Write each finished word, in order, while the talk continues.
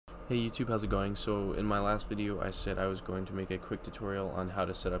Hey YouTube, how's it going? So in my last video I said I was going to make a quick tutorial on how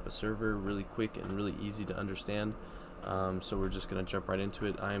to set up a server really quick and really easy to understand. So we're just going to jump right into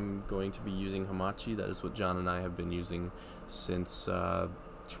it. I'm going to be using Hamachi. That is what John and I have been using since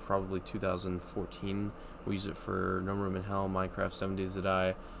probably 2014. We use it for No Room in Hell, Minecraft 7 Days to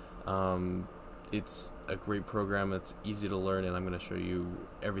Die. It's a great program, it's easy to learn, and I'm going to show you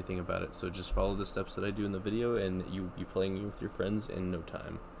everything about it. So just follow the steps that I do in the video and you'll be playing with your friends in no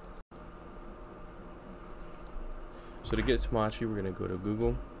time. So to get Hamachi, we're going to go to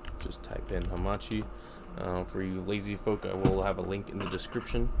Google, just type in Hamachi. For you lazy folk, I will have a link in the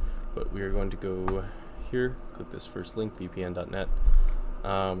description, but we are going to go here, click this first link, vpn.net.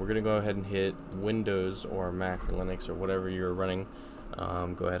 We're going to go ahead and hit Windows or Mac or Linux or whatever you're running.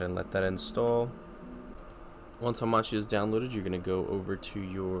 Go ahead and let that install. Once Hamachi is downloaded, you're going to go over to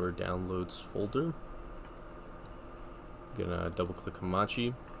your downloads folder. You're going to double click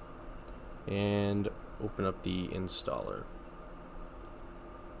Hamachi and open up the installer.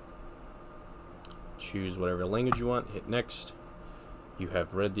 Choose whatever language you want, hit next. You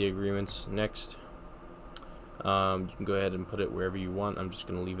have read the agreements, next. You can go ahead and put it wherever you want. I'm just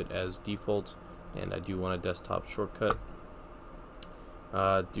going to leave it as default, and I do want a desktop shortcut.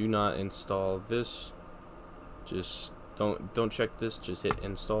 Do not install this. Just don't check this, just hit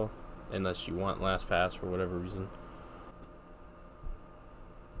install unless you want LastPass for whatever reason.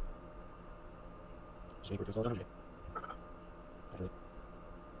 Just wait for it to install, John. Actually,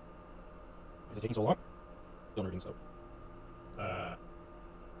 is it taking so long? Don't read so.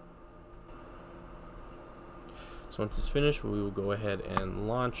 So once it's finished, we will go ahead and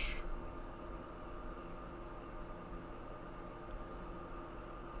launch.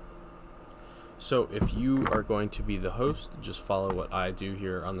 So if you are going to be the host, just follow what I do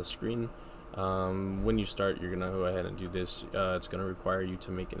here on the screen. When you start, you're going to go ahead and do this. It's going to require you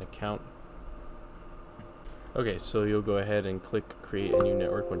to make an account. Okay, so you'll go ahead and click create a new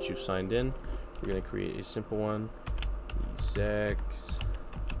network once you've signed in. We're going to create a simple one. Ezect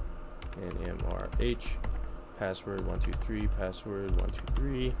and MRH. Password 123, password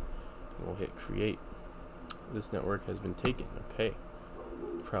 123. We'll hit create. This network has been taken. Okay.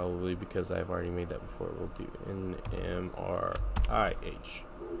 Probably because I've already made that before. We'll do NMRIH.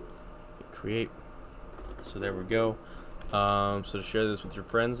 Hit create. So there we go. So to share this with your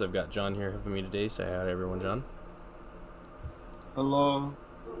friends, I've got John here helping me today. Say hi to everyone, John. Hello.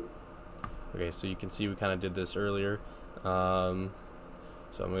 Okay, so you can see we kind of did this earlier. So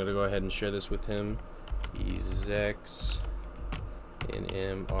I'm going to go ahead and share this with him. Ezect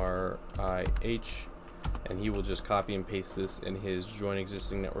NMRIH. And he will just copy and paste this in his join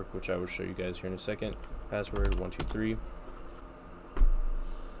existing network, which I will show you guys here in a second. Password 123.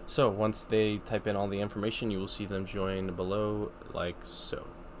 So once they type in all the information, you will see them join below like so.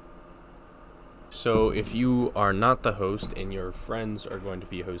 So if you are not the host and your friends are going to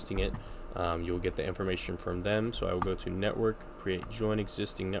be hosting it, you'll get the information from them. So I will go to network, create join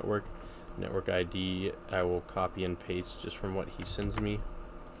existing network, network ID. I will copy and paste just from what he sends me.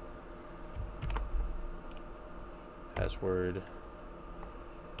 Password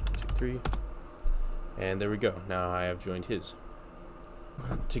 123. And there we go. Now I have joined his.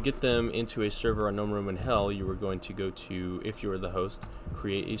 To get them into a server on No Room in Hell, you are going to go to, if you are the host,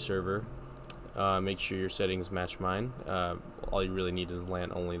 create a server. Make sure your settings match mine. All you really need is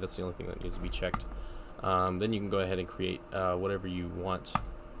LAN only. That's the only thing that needs to be checked. Then you can go ahead and create whatever you want.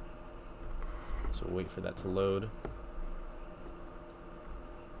 So wait for that to load.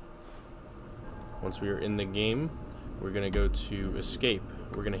 Once we are in the game, we're going to go to escape.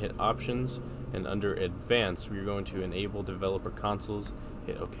 We're going to hit options, and under advanced we're going to enable developer consoles,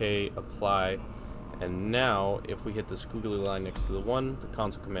 hit OK, apply, and now if we hit the squiggly line next to the 1, the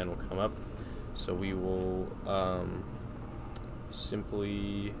console command will come up. So we will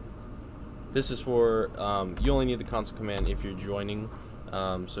simply, this is for, you only need the console command if you're joining.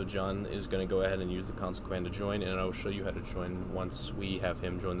 So John is going to go ahead and use the console command to join, and I will show you how to join once we have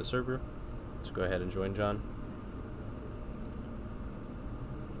him join the server. So go ahead and join, John.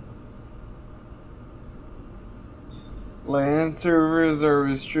 LAN servers are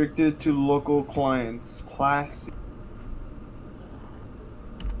restricted to local clients. Class C.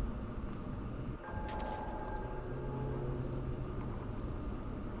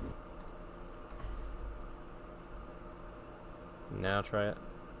 Now try it.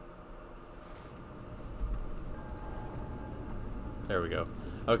 There we go.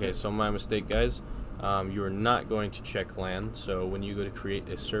 Okay, so my mistake, guys. You are not going to check LAN, so when you go to create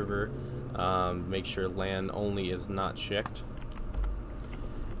a server, make sure LAN only is not checked.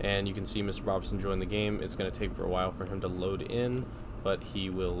 and you can see Mr. Robinson join the game. It's going to take for a while for him to load in, but he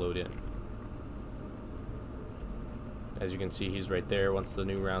will load in. As you can see, he's right there. Once the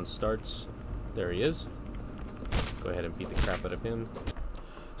new round starts, there he is. Go ahead and beat the crap out of him.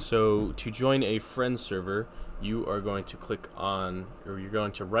 So to join a friend server, you are going to click on, or you're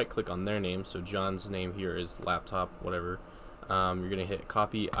going to right click on their name. So John's name here is laptop, whatever. You're going to hit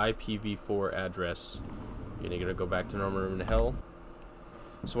copy IPv4 address. You're going to go back to normal room in hell.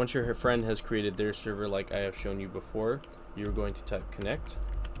 So once your friend has created their server like I have shown you before, you're going to type connect,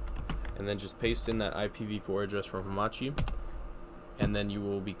 and then just paste in that IPv4 address from Hamachi, and then you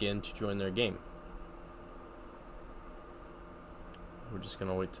will begin to join their game. We're just going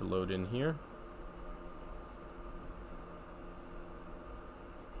to wait to load in here.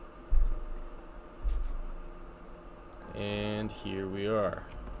 And here we are.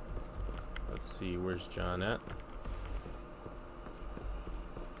 Let's see, where's John at?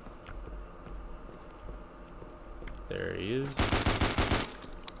 There he is.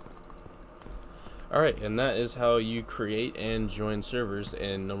 Alright, and that is how you create and join servers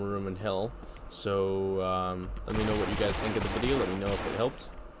in No More Room in Hell. So let me know what you guys think of the video. Let me know if it helped.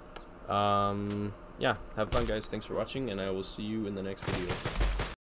 Yeah, have fun guys. Thanks for watching, and I will see you in the next video.